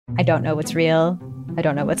I don't know what's real. I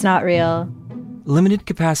don't know what's not real. Limited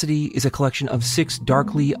Capacity is a collection of 6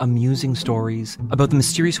 darkly amusing stories about the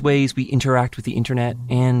mysterious ways we interact with the internet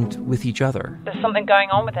and with each other. There's something going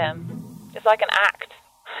on with him. It's like an act.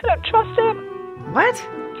 I don't trust him. What?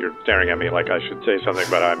 You're staring at me like I should say something,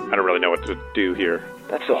 but I don't really know what to do here.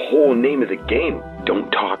 That's the whole name of the game.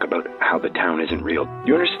 Don't talk about how the town isn't real.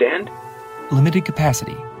 You understand? Limited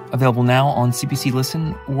Capacity. Available now on CBC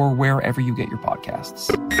Listen or wherever you get your podcasts.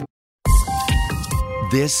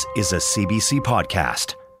 This is a CBC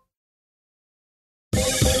podcast.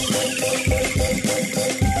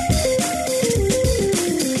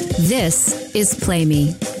 This is Play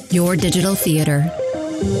Me, your digital theater.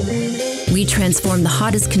 We transform the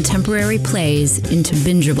hottest contemporary plays into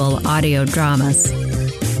bingeable audio dramas.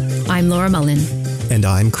 I'm Laura Mullen. And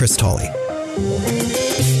I'm Chris Tolley.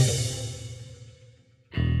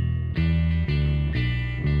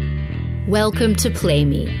 Welcome to Play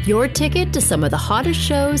Me, your ticket to some of the hottest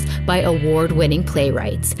shows by award-winning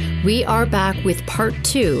playwrights. We are back with part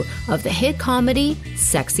 2 of the hit comedy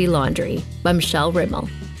Sexy Laundry by Michelle Rimmel.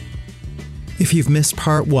 If you've missed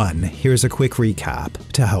part 1, here's a quick recap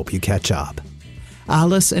to help you catch up.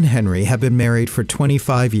 Alice and Henry have been married for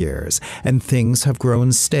 25 years, and things have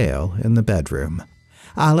grown stale in the bedroom.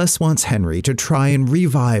 Alice wants Henry to try and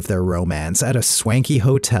revive their romance at a swanky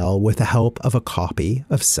hotel with the help of a copy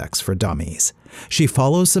of Sex for Dummies. She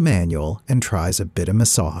follows the manual and tries a bit of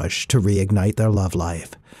massage to reignite their love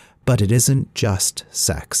life. But it isn't just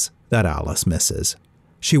sex that Alice misses.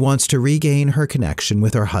 She wants to regain her connection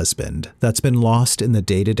with her husband that's been lost in the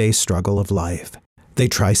day-to-day struggle of life. They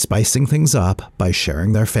try spicing things up by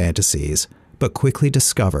sharing their fantasies, but quickly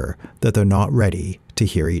discover that they're not ready to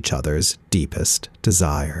hear each other's deepest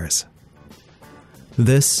desires.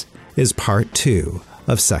 This is part 2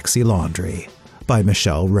 of Sexy Laundry by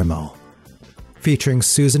Michelle Rimmel, featuring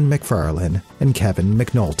Susan McFarlane and Kevin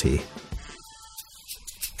McNulty.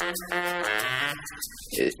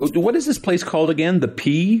 What is this place called again? The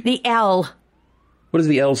P? The L. What does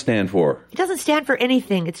the L stand for? It doesn't stand for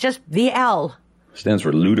anything. It's just the L. Stands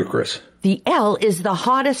for ludicrous. The L is the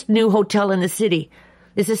hottest new hotel in the city.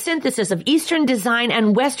 It's a synthesis of Eastern design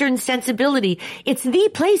and Western sensibility. It's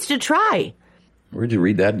the place to try. Where'd you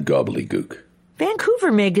read that gobbledygook?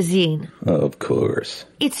 Vancouver Magazine. Of course.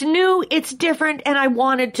 It's new, it's different, and I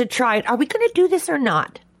wanted to try it. Are we going to do this or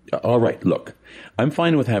not? All right, look. I'm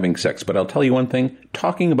fine with having sex, but I'll tell you one thing.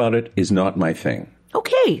 Talking about it is not my thing.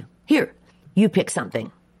 Okay. Here, you pick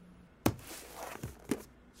something.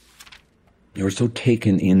 You're so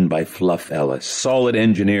taken in by fluff, Alice. Solid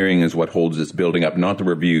engineering is what holds this building up, not the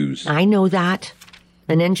reviews. I know that.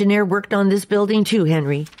 An engineer worked on this building too,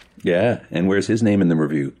 Henry. Yeah, and where's his name in the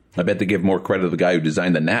review? I bet they give more credit to the guy who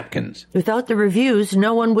designed the napkins. Without the reviews,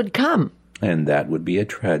 no one would come. And that would be a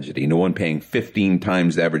tragedy. No one paying 15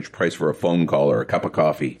 times the average price for a phone call or a cup of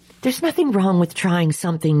coffee. There's nothing wrong with trying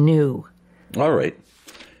something new. All right.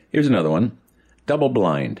 Here's another one. Double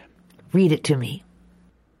blind. Read it to me.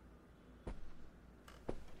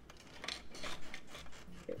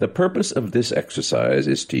 The purpose of this exercise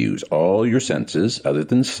is to use all your senses, other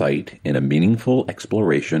than sight, in a meaningful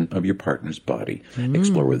exploration of your partner's body.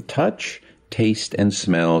 Explore with touch, taste, and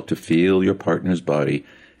smell to feel your partner's body.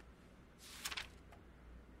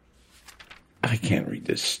 I can't read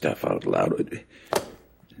this stuff out loud.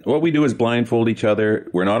 What we do is blindfold each other.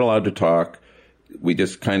 We're not allowed to talk. We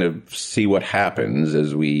just kind of see what happens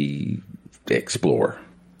as we explore.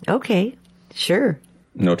 Okay, sure.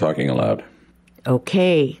 No talking allowed.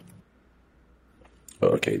 Okay.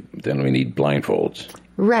 Okay, then we need blindfolds.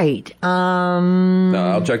 Right. No,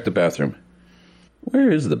 I'll check the bathroom. Where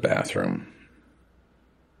is the bathroom?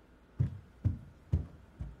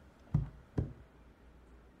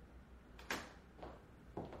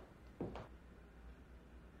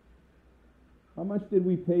 How much did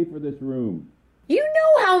we pay for this room? You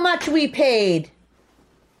know how much we paid.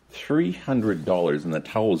 $300, and the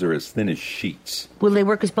towels are as thin as sheets. Will they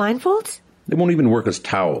work as blindfolds? They won't even work as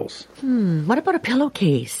towels. What about a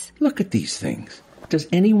pillowcase? Look at these things. Does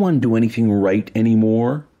anyone do anything right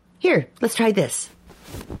anymore? Here, let's try this.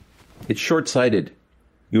 It's short-sighted.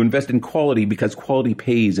 You invest in quality because quality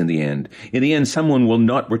pays in the end. In the end, someone will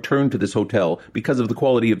not return to this hotel because of the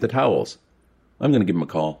quality of the towels. I'm going to give him a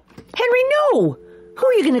call. Henry, no! Who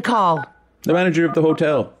are you going to call? The manager of the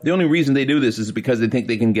hotel. The only reason they do this is because they think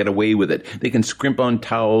they can get away with it. They can scrimp on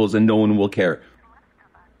towels and no one will care.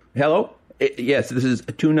 Hello? Yes, this is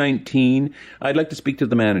 219. I'd like to speak to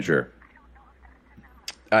the manager.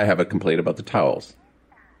 I have a complaint about the towels.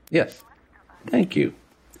 Yes. Thank you.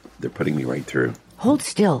 They're putting me right through. Hold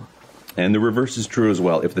still. And the reverse is true as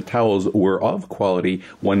well. If the towels were of quality,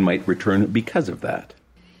 one might return because of that.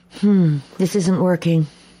 This isn't working.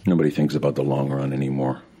 Nobody thinks about the long run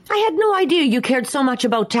anymore. I had no idea you cared so much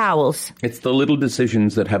about towels. It's the little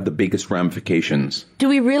decisions that have the biggest ramifications. Do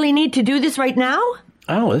we really need to do this right now?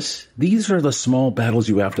 Alice, these are the small battles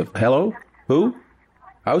you have to... Hello? Who?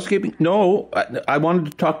 Housekeeping? No, I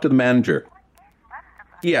wanted to talk to the manager.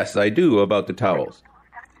 Yes, I do, about the towels.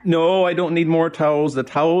 No, I don't need more towels. The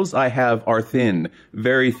towels I have are thin,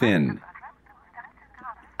 very thin.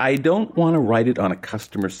 I don't want to write it on a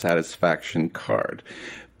customer satisfaction card.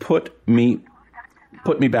 Put me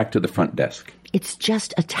back to the front desk. It's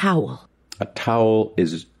just a towel. A towel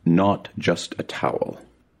is not just a towel.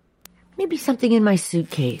 Maybe something in my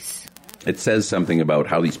suitcase. It says something about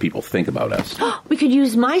how these people think about us. We could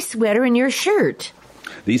use my sweater and your shirt.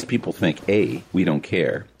 These people think, A, we don't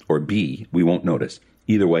care, or B, we won't notice.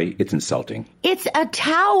 Either way, it's insulting. It's a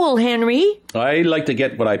towel, Henry. I like to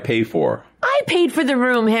get what I pay for. I paid for the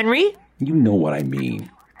room, Henry. You know what I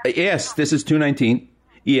mean. Yes, this is 219.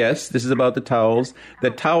 Yes, this is about the towels.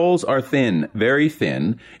 The towels are thin, very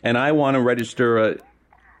thin, and I want to register a...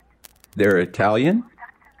 They're Italian?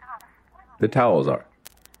 The towels are.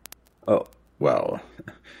 Oh, well,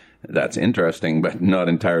 that's interesting, but not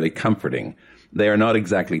entirely comforting. They are not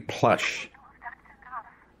exactly plush.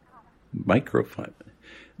 Microfiber.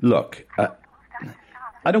 Look,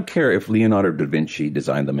 I don't care if Leonardo da Vinci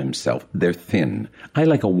designed them himself. They're thin. I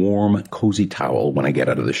like a warm, cozy towel when I get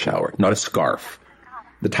out of the shower, not a scarf.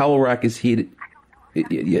 The towel rack is heated.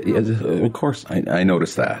 Yes, of course, I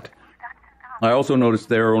noticed that. I also noticed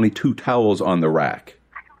there are only 2 towels on the rack.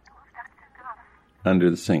 Under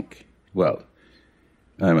the sink. Well,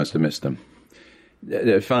 I must have missed them.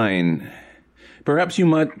 Fine. Perhaps you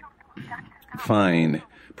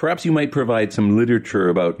might provide some literature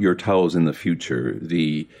about your towels in the future.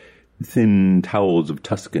 The thin towels of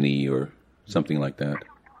Tuscany or something like that.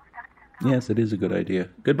 Yes, it is a good idea.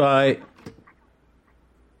 Goodbye.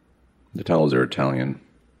 The towels are Italian.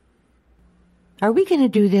 Are we going to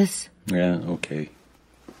do this? Yeah, okay.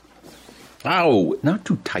 Ow! Not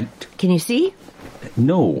too tight. Can you see?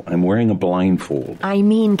 No, I'm wearing a blindfold. I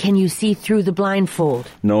mean, can you see through the blindfold?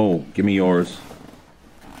 No, give me yours.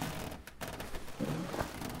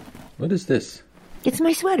 What is this? It's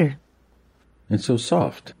my sweater. It's so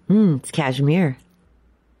soft. It's cashmere.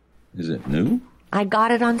 Is it new? I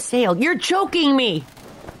got it on sale. You're choking me!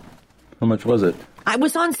 How much was it? I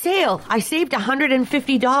was on sale. I saved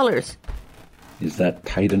 $150. Is that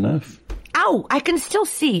tight enough? Ow! I can still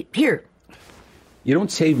see. Here. You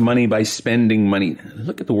don't save money by spending money.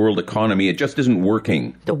 Look at the world economy. It just isn't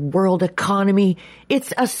working. The world economy.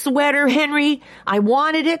 It's a sweater, Henry. I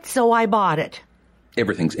wanted it, so I bought it.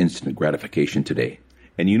 Everything's instant gratification today.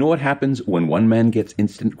 And you know what happens when one man gets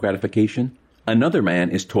instant gratification? Another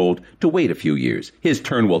man is told to wait a few years. His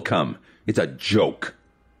turn will come. It's a joke.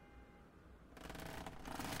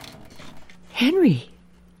 Henry,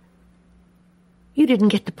 you didn't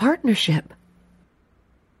get the partnership.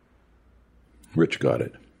 Rich got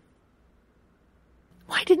it.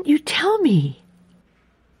 Why didn't you tell me?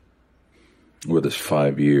 With us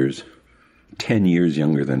 5 years. 10 years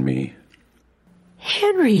younger than me.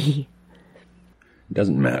 Henry. It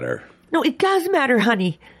doesn't matter. No, it does matter,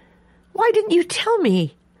 honey. Why didn't you tell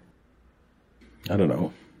me? I don't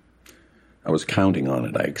know. I was counting on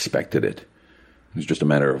it. I expected it. It was just a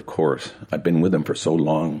matter of course. I've been with him for so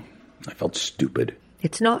long. I felt stupid.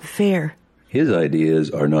 It's not fair. His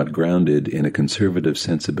ideas are not grounded in a conservative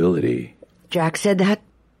sensibility. Jack said that?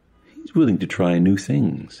 He's willing to try new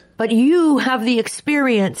things. But you have the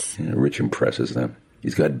experience. Yeah, Rich impresses them.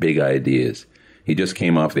 He's got big ideas. He just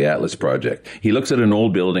came off the Atlas project. He looks at an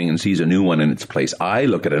old building and sees a new one in its place. I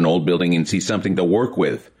look at an old building and see something to work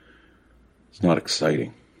with. It's not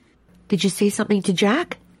exciting. Did you say something to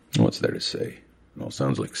Jack? What's there to say? It all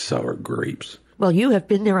sounds like sour grapes. Well, you have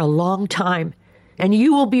been there a long time, and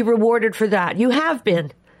you will be rewarded for that. You have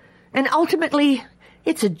been. And ultimately,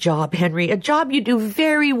 it's a job, Henry. A job you do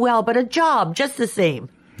very well, but a job just the same.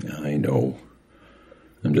 I know.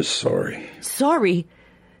 I'm just sorry. Sorry?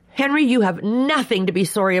 Henry, you have nothing to be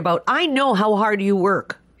sorry about. I know how hard you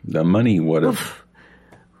work. The money would have...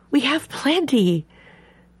 We have plenty.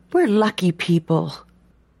 We're lucky people.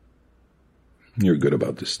 You're good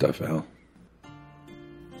about this stuff, Al.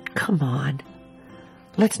 Come on.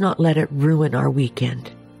 Let's not let it ruin our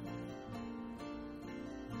weekend.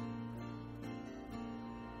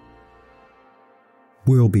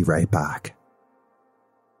 We'll be right back.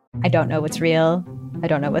 I don't know what's real. I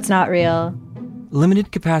don't know what's not real.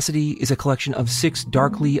 Limited Capacity is a collection of 6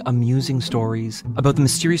 darkly amusing stories about the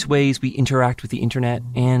mysterious ways we interact with the internet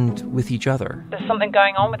and with each other. There's something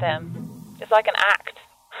going on with him. It's like an act.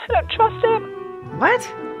 I don't trust him. What?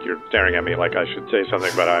 You're staring at me like I should say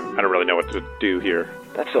something, but I don't really know what to do here.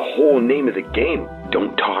 That's the whole name of the game.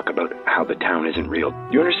 Don't talk about how the town isn't real.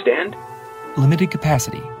 You understand? Limited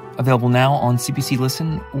Capacity, available now on CBC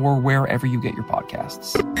Listen or wherever you get your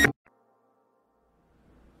podcasts.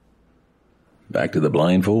 Back to the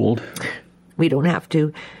blindfold? We don't have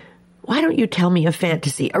to. Why don't you tell me a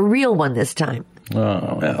fantasy, a real one this time?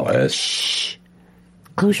 Oh, Alice. Shh.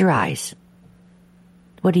 Close your eyes.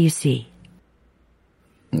 What do you see?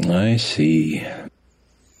 I see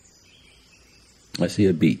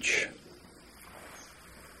a beach.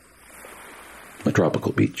 A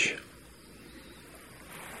tropical beach.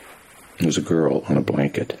 There's a girl on a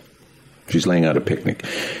blanket. She's laying out a picnic.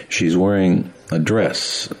 She's wearing a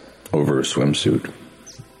dress over her swimsuit.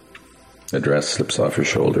 The dress slips off her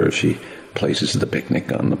shoulder as she places the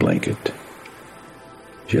picnic on the blanket.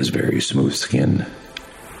 She has very smooth skin.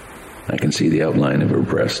 I can see the outline of her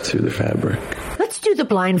breast through the fabric. Let's do the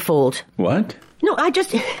blindfold. What? No,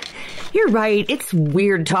 you're right. It's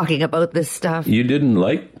weird talking about this stuff. You didn't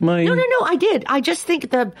like my... No, I did. I just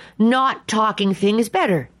think the not talking thing is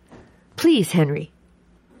better. Please, Henry.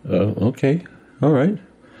 Okay. All right.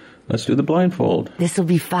 Let's do the blindfold. This'll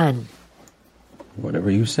be fun. Whatever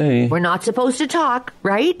you say. We're not supposed to talk,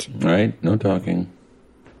 right? All right, no talking.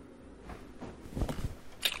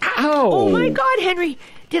 Ow! Oh, my God, Henry.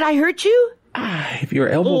 Did I hurt you? If your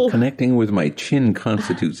elbow connecting with my chin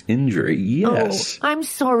constitutes injury, yes. Oh, I'm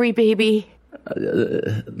sorry, baby.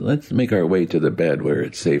 Let's make our way to the bed where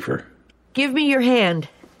it's safer. Give me your hand.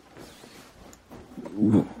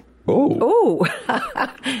 Ooh. Oh.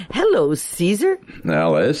 Hello, Caesar.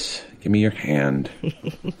 Alice, give me your hand.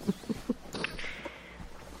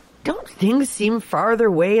 Don't things seem farther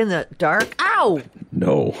away in the dark? Ow!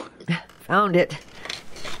 No. Found it.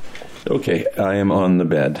 Okay, I am on the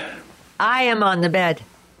bed. I am on the bed.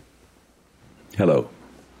 Hello.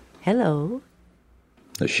 Hello.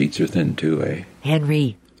 The sheets are thin too, eh?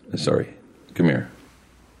 Henry. Sorry. Come here.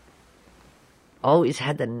 Always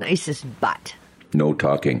had the nicest butt. No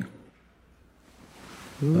talking.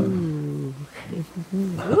 Ooh.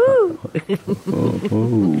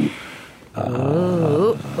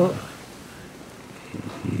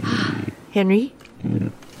 Henry? Yeah.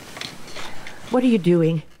 What are you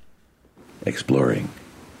doing? Exploring.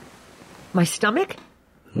 My stomach?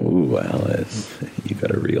 Oh, Alice, you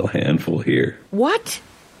got a real handful here. What?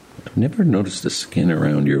 I've never noticed the skin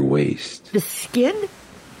around your waist. The skin?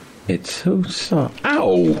 It's so soft.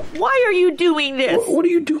 Ow! Why are you doing this? What are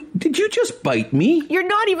you doing? Did you just bite me? You're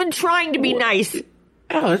not even trying to be nice.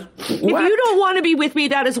 Alice, what? If you don't want to be with me,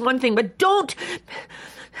 that is one thing, but don't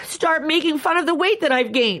start making fun of the weight that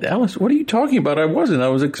I've gained. Alice, what are you talking about? I wasn't. I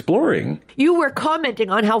was exploring. You were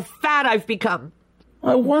commenting on how fat I've become.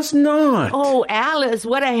 I was not. Oh, Alice,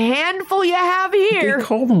 what a handful you have here. They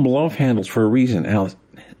call them love handles for a reason, Alice.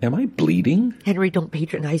 Am I bleeding? Henry, don't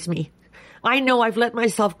patronize me. I know I've let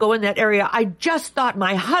myself go in that area. I just thought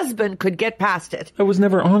my husband could get past it. I was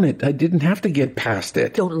never on it. I didn't have to get past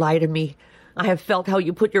it. Don't lie to me. I have felt how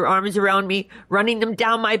you put your arms around me, running them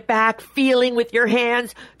down my back, feeling with your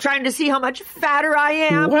hands, trying to see how much fatter I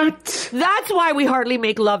am. What? That's why we hardly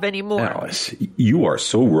make love anymore. Alice, you are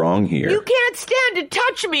so wrong here. You can't stand to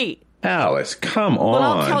touch me. Alice, come on. Well,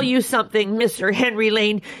 I'll tell you something, Mr. Henry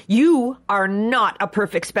Lane. You are not a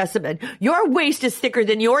perfect specimen. Your waist is thicker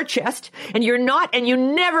than your chest, and you're not, and you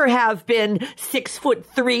never have been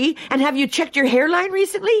 6'3". And have you checked your hairline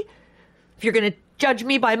recently? If you're going to judge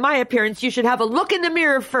me by my appearance, you should have a look in the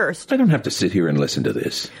mirror first. I don't have to sit here and listen to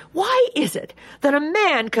this. Why is it that a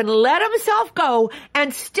man can let himself go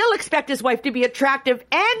and still expect his wife to be attractive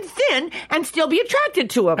and thin and still be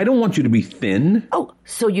attracted to him? I don't want you to be thin. Oh,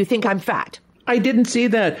 so you think I'm fat? I didn't say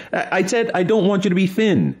that. I said I don't want you to be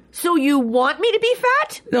thin. So you want me to be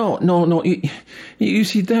fat? No. You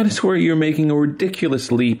see, that is where you're making a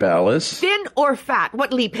ridiculous leap, Alice. Thin or fat?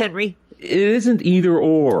 What leap, Henry? It isn't either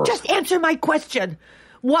or. Just answer my question.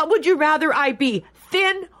 What would you rather I be,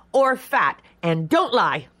 thin or fat? And don't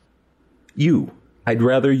lie. You. I'd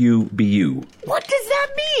rather you be you. What does that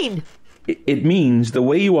mean? It means the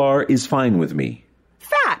way you are is fine with me.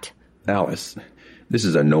 Fat. Alice, this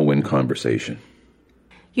is a no-win conversation.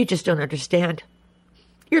 You just don't understand.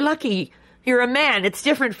 You're lucky. You're a man. It's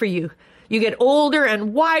different for you. You get older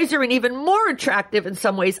and wiser and even more attractive in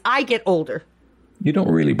some ways. I get older. You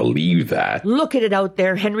don't really believe that. Look at it out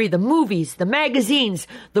there, Henry. The movies, the magazines,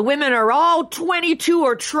 the women are all 22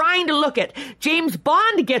 or trying to look it. James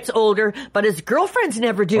Bond gets older, but his girlfriends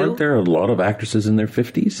never do. Aren't there a lot of actresses in their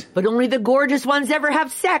 50s? But only the gorgeous ones ever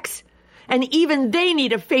have sex. And even they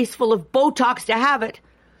need a face full of Botox to have it.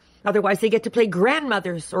 Otherwise, they get to play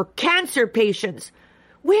grandmothers or cancer patients.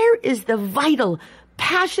 Where is the vital,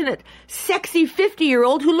 passionate, sexy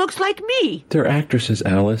 50-year-old who looks like me? They're actresses,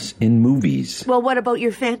 Alice, in movies. Well, what about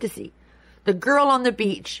your fantasy? The girl on the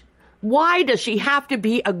beach. Why does she have to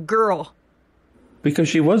be a girl? Because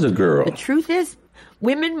she was a girl. The truth is,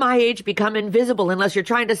 women my age become invisible unless you're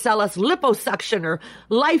trying to sell us liposuction or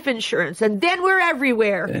life insurance, and then we're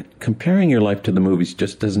everywhere. Comparing your life to the movies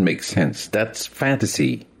just doesn't make sense. That's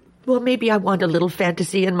fantasy. Well, maybe I want a little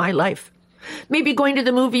fantasy in my life. Maybe going to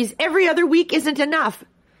the movies every other week isn't enough.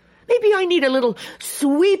 Maybe I need a little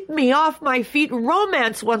sweep me off my feet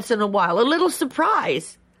romance once in a while, a little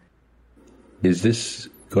surprise. Is this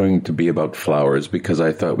going to be about flowers? Because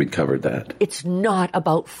I thought we'd covered that. It's not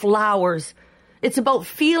about flowers. It's about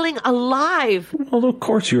feeling alive. Well, of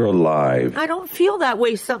course you're alive. I don't feel that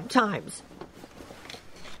way sometimes.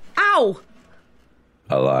 Ow!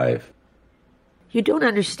 Alive. You don't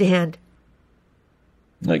understand.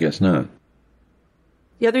 I guess not.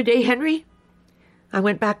 The other day, Henry, I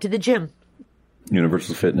went back to the gym.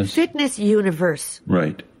 Universal Fitness? Fitness Universe.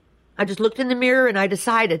 Right. I just looked in the mirror and I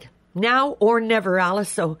decided, now or never, Alice.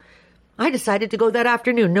 So I decided to go that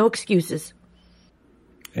afternoon. No excuses.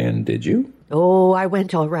 And did you? Oh, I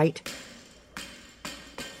went all right.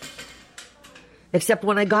 Except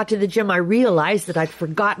when I got to the gym, I realized that I'd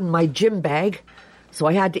forgotten my gym bag. So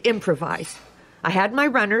I had to improvise. I had my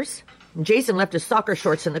runners. And Jason left his soccer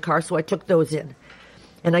shorts in the car, so I took those in.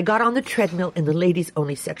 And I got on the treadmill in the ladies'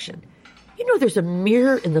 only section. You know there's a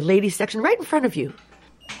mirror in the ladies' section right in front of you.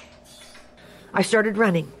 I started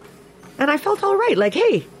running. And I felt all right, like,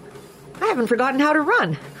 hey, I haven't forgotten how to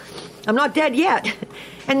run. I'm not dead yet.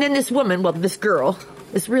 And then this woman, well, this girl,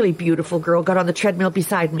 this really beautiful girl, got on the treadmill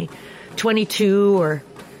beside me. 22 or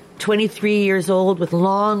 23 years old with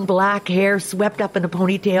long black hair swept up in a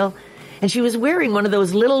ponytail. And she was wearing one of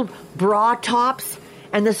those little bra tops,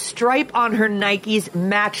 and the stripe on her Nikes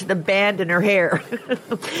matched the band in her hair.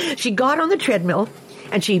 She got on the treadmill,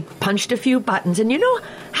 and she punched a few buttons. And you know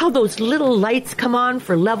how those little lights come on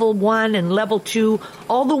for level 1 and level 2,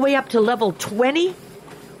 all the way up to level 20?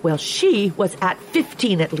 Well, she was at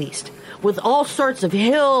 15 at least, with all sorts of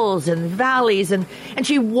hills and valleys, and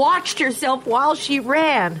she watched herself while she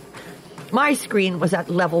ran. My screen was at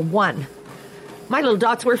level 1. My little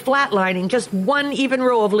dots were flatlining, just one even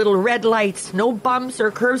row of little red lights, no bumps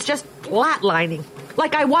or curves, just flatlining,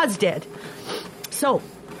 like I was dead. So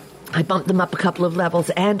I bumped them up a couple of levels,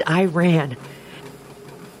 and I ran.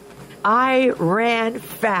 I ran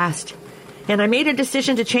fast, and I made a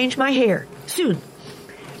decision to change my hair soon.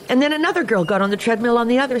 And then another girl got on the treadmill on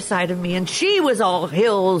the other side of me, and she was all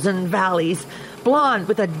hills and valleys, blonde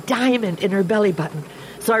with a diamond in her belly button.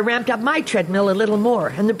 So I ramped up my treadmill a little more,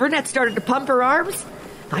 and the brunette started to pump her arms.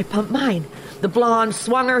 I pumped mine. The blonde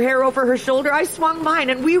swung her hair over her shoulder. I swung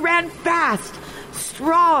mine, and we ran fast,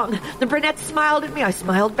 strong. The brunette smiled at me. I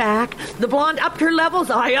smiled back. The blonde upped her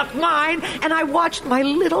levels. I upped mine, and I watched my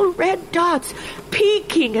little red dots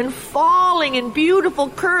peaking and falling in beautiful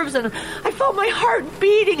curves, and I felt my heart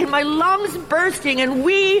beating and my lungs bursting, and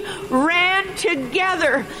we ran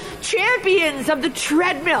together, champions of the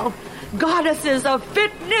treadmill. Goddesses of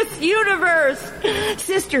Fitness Universe,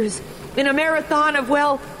 sisters in a marathon of,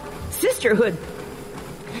 well, sisterhood.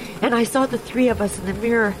 And I saw the three of us in the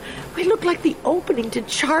mirror. We looked like the opening to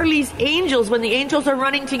Charlie's Angels when the angels are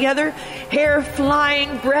running together, hair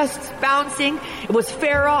flying, breasts bouncing. It was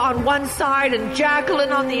Farrah on one side and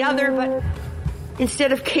Jacqueline on the other, but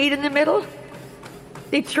instead of Kate in the middle,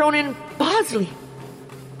 they'd thrown in Bosley.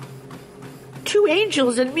 2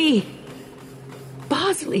 angels and me.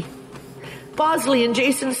 Bosley in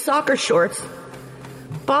Jason's soccer shorts.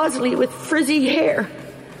 Bosley with frizzy hair.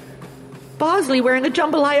 Bosley wearing a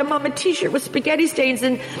jambalaya mama t-shirt with spaghetti stains,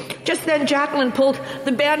 and just then Jacqueline pulled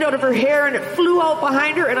the band out of her hair and it flew out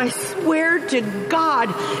behind her, and I swear to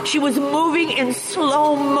God she was moving in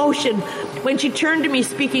slow motion when she turned to me,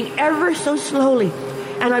 speaking ever so slowly,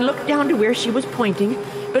 and I looked down to where she was pointing.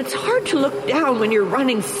 But it's hard to look down when you're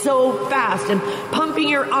running so fast and pumping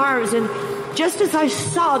your arms, and just as I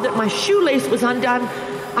saw that my shoelace was undone,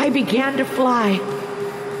 I began to fly.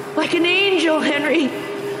 Like an angel, Henry.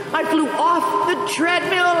 I flew off the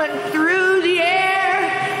treadmill and through the air,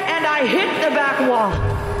 and I hit the back wall.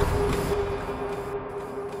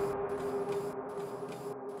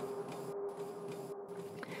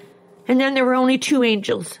 And then there were only 2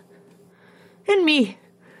 angels. And me,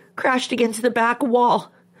 crashed against the back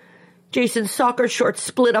wall. Jason's soccer shorts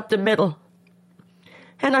split up the middle.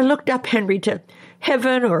 And I looked up, Henry, to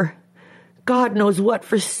heaven or God knows what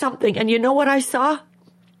for something. And you know what I saw?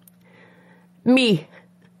 Me.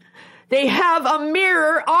 They have a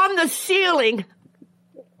mirror on the ceiling.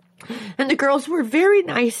 And the girls were very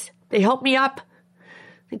nice. They helped me up.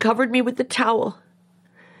 They covered me with the towel.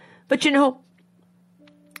 But you know,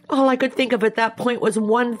 all I could think of at that point was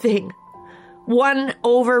one thing. One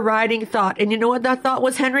overriding thought. And you know what that thought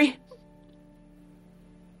was, Henry?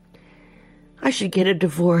 I should get a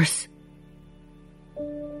divorce.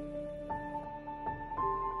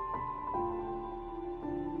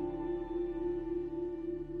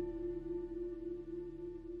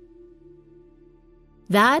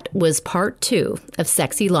 That was part 2 of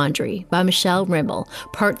Sexy Laundry by Michelle Rimmel.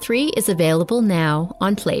 Part 3 is available now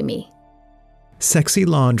on Play Me. Sexy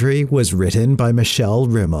Laundry was written by Michelle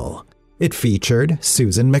Rimmel. It featured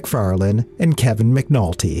Susan McFarlane and Kevin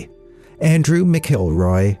McNulty. Andrew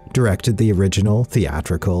McIlroy directed the original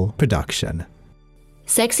theatrical production.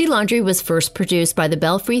 Sexy Laundry was first produced by the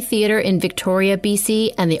Belfry Theatre in Victoria,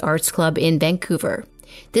 BC and the Arts Club in Vancouver.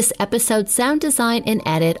 This episode's sound design and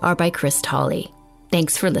edit are by Chris Tolley.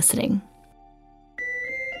 Thanks for listening.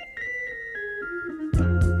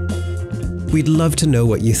 We'd love to know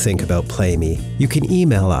what you think about Play Me. You can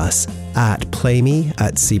email us at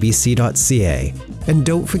playme@cbc.ca. And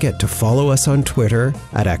don't forget to follow us on Twitter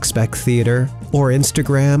 @ExpectTheatre or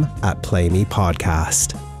Instagram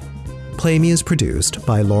 @PlayMePodcast. Play Me is produced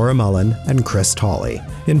by Laura Mullen and Chris Tolley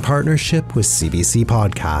in partnership with CBC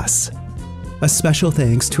Podcasts. A special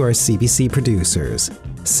thanks to our CBC producers,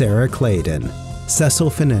 Sarah Clayton, Cecil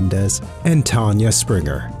Fernandez, and Tanya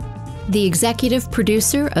Springer. The executive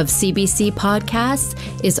producer of CBC Podcasts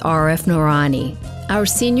is RF Noorani. Our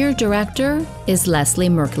senior director is Leslie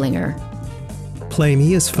Merklinger. Play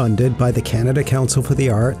Me is funded by the Canada Council for the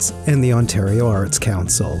Arts and the Ontario Arts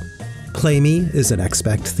Council. Play Me is an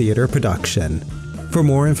Expect Theatre production. For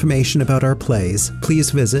more information about our plays,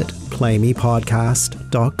 please visit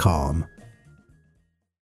playmepodcast.com.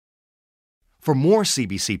 For more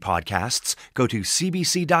CBC podcasts, go to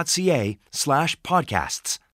cbc.ca/podcasts.